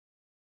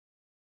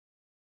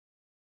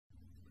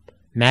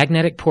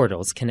Magnetic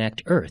portals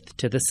connect Earth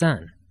to the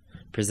Sun.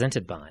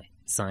 Presented by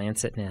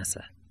Science at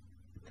NASA.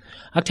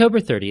 October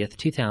 30th,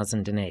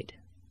 2008.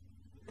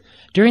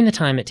 During the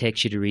time it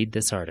takes you to read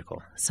this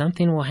article,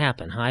 something will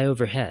happen high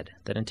overhead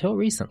that until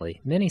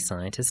recently many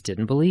scientists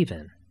didn't believe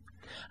in.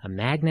 A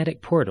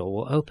magnetic portal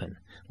will open,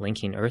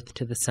 linking Earth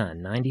to the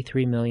Sun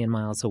 93 million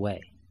miles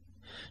away.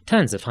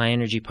 Tons of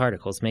high-energy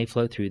particles may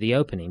flow through the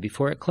opening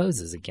before it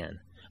closes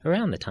again,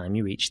 around the time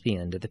you reach the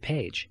end of the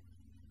page.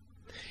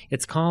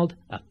 It's called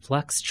a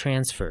Flux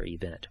transfer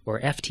event, or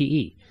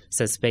FTE,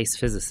 says space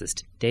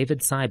physicist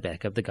David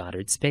Sibeck of the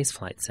Goddard Space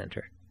Flight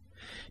Center.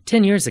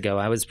 10 years ago,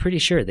 I was pretty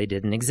sure they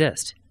didn't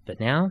exist, but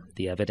now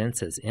the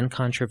evidence is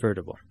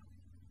incontrovertible.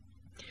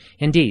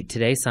 Indeed,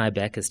 today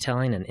Sibeck is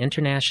telling an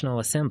international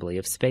assembly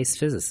of space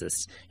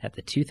physicists at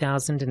the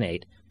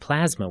 2008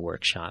 Plasma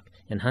Workshop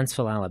in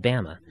Huntsville,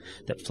 Alabama,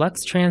 that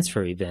flux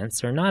transfer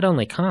events are not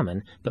only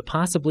common, but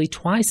possibly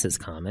twice as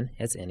common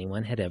as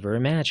anyone had ever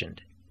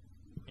imagined.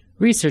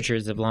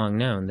 Researchers have long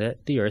known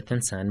that the Earth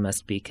and Sun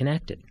must be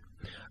connected.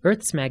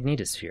 Earth's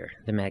magnetosphere,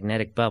 the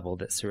magnetic bubble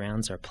that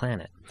surrounds our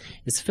planet,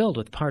 is filled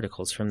with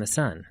particles from the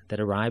Sun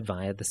that arrive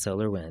via the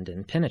solar wind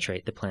and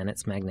penetrate the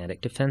planet's magnetic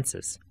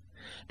defenses.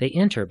 They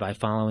enter by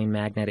following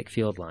magnetic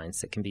field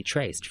lines that can be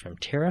traced from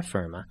terra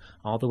firma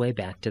all the way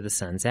back to the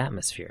Sun's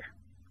atmosphere.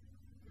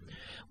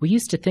 We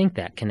used to think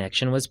that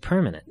connection was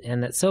permanent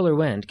and that solar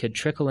wind could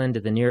trickle into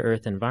the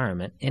near-Earth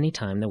environment any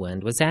time the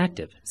wind was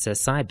active,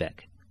 says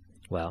Sibeck.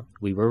 Well,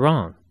 we were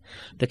wrong.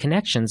 The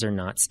connections are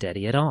not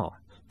steady at all.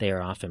 They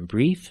are often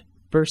brief,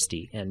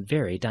 bursty, and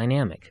very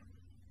dynamic.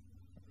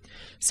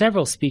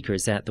 Several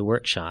speakers at the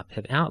workshop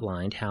have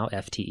outlined how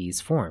FTEs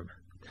form.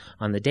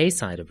 On the day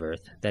side of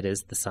Earth, that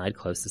is, the side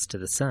closest to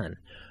the Sun,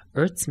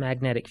 Earth's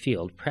magnetic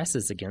field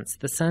presses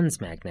against the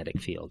Sun's magnetic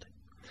field.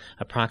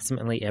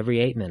 Approximately every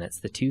 8 minutes,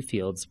 the two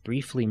fields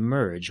briefly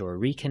merge or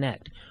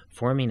reconnect,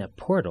 forming a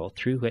portal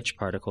through which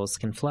particles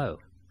can flow.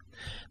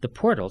 The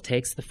portal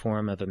takes the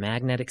form of a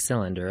magnetic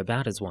cylinder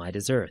about as wide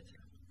as Earth.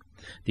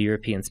 The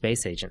European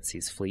Space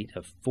Agency's fleet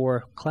of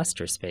 4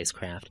 cluster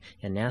spacecraft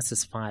and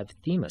NASA's 5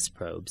 Themis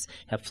probes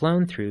have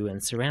flown through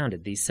and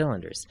surrounded these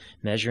cylinders,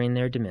 measuring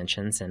their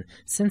dimensions and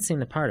sensing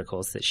the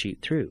particles that shoot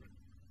through.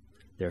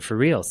 They're for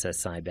real,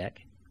 says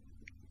Sibeck.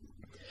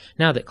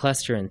 Now that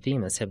Cluster and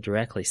Themis have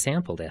directly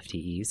sampled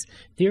FTEs,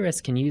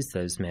 theorists can use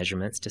those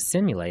measurements to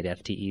simulate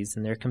FTEs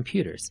in their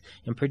computers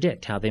and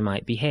predict how they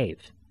might behave.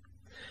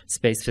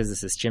 Space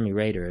physicist Jimmy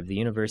Rader of the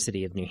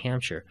University of New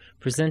Hampshire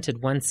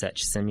presented one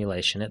such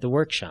simulation at the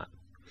workshop.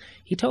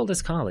 He told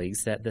his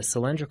colleagues that the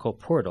cylindrical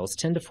portals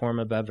tend to form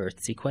above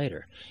Earth's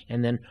equator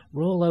and then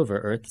roll over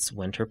Earth's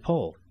winter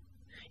pole.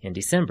 In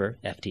December,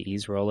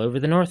 FTEs roll over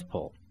the North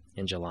Pole.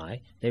 In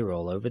July, they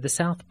roll over the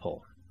South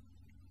Pole.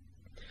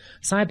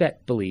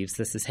 Sibeck believes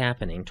this is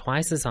happening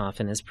twice as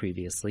often as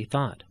previously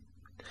thought.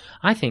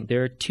 I think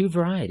there are 2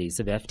 varieties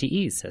of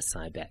FTEs, says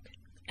Sibeck,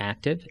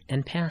 active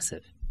and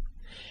passive.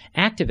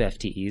 Active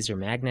FTEs are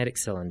magnetic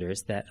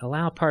cylinders that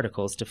allow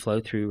particles to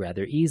flow through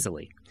rather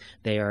easily.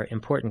 They are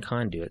important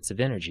conduits of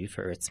energy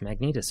for Earth's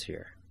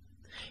magnetosphere.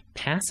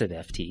 Passive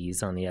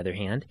FTEs, on the other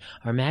hand,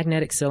 are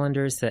magnetic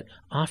cylinders that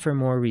offer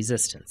more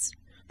resistance.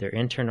 Their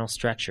internal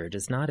structure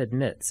does not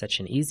admit such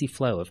an easy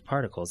flow of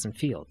particles and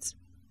fields.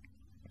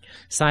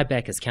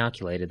 Sibeck has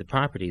calculated the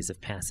properties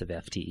of passive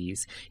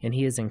FTEs, and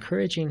he is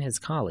encouraging his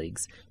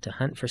colleagues to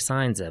hunt for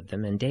signs of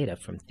them in data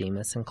from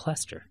Themis and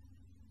Cluster.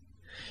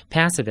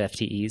 Passive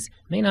FTEs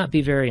may not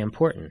be very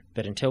important,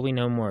 but until we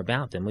know more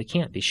about them, we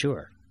can't be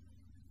sure.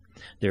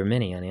 There are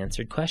many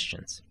unanswered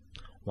questions.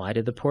 Why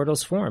do the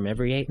portals form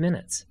every 8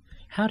 minutes?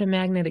 How do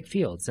magnetic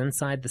fields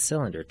inside the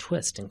cylinder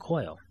twist and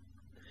coil?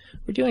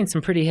 We're doing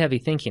some pretty heavy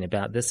thinking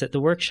about this at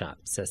the workshop,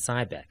 says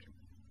Sibeck.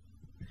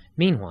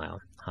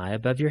 Meanwhile, high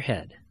above your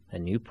head, a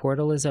new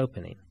portal is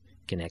opening,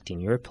 connecting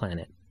your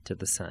planet to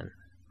the Sun.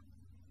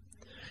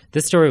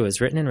 This story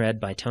was written and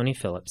read by Tony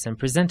Phillips and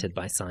presented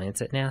by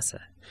Science at NASA.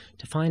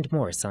 To find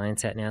more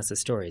Science at NASA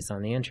stories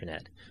on the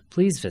Internet,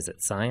 please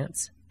visit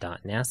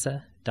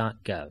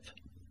Science.Nasa.Gov.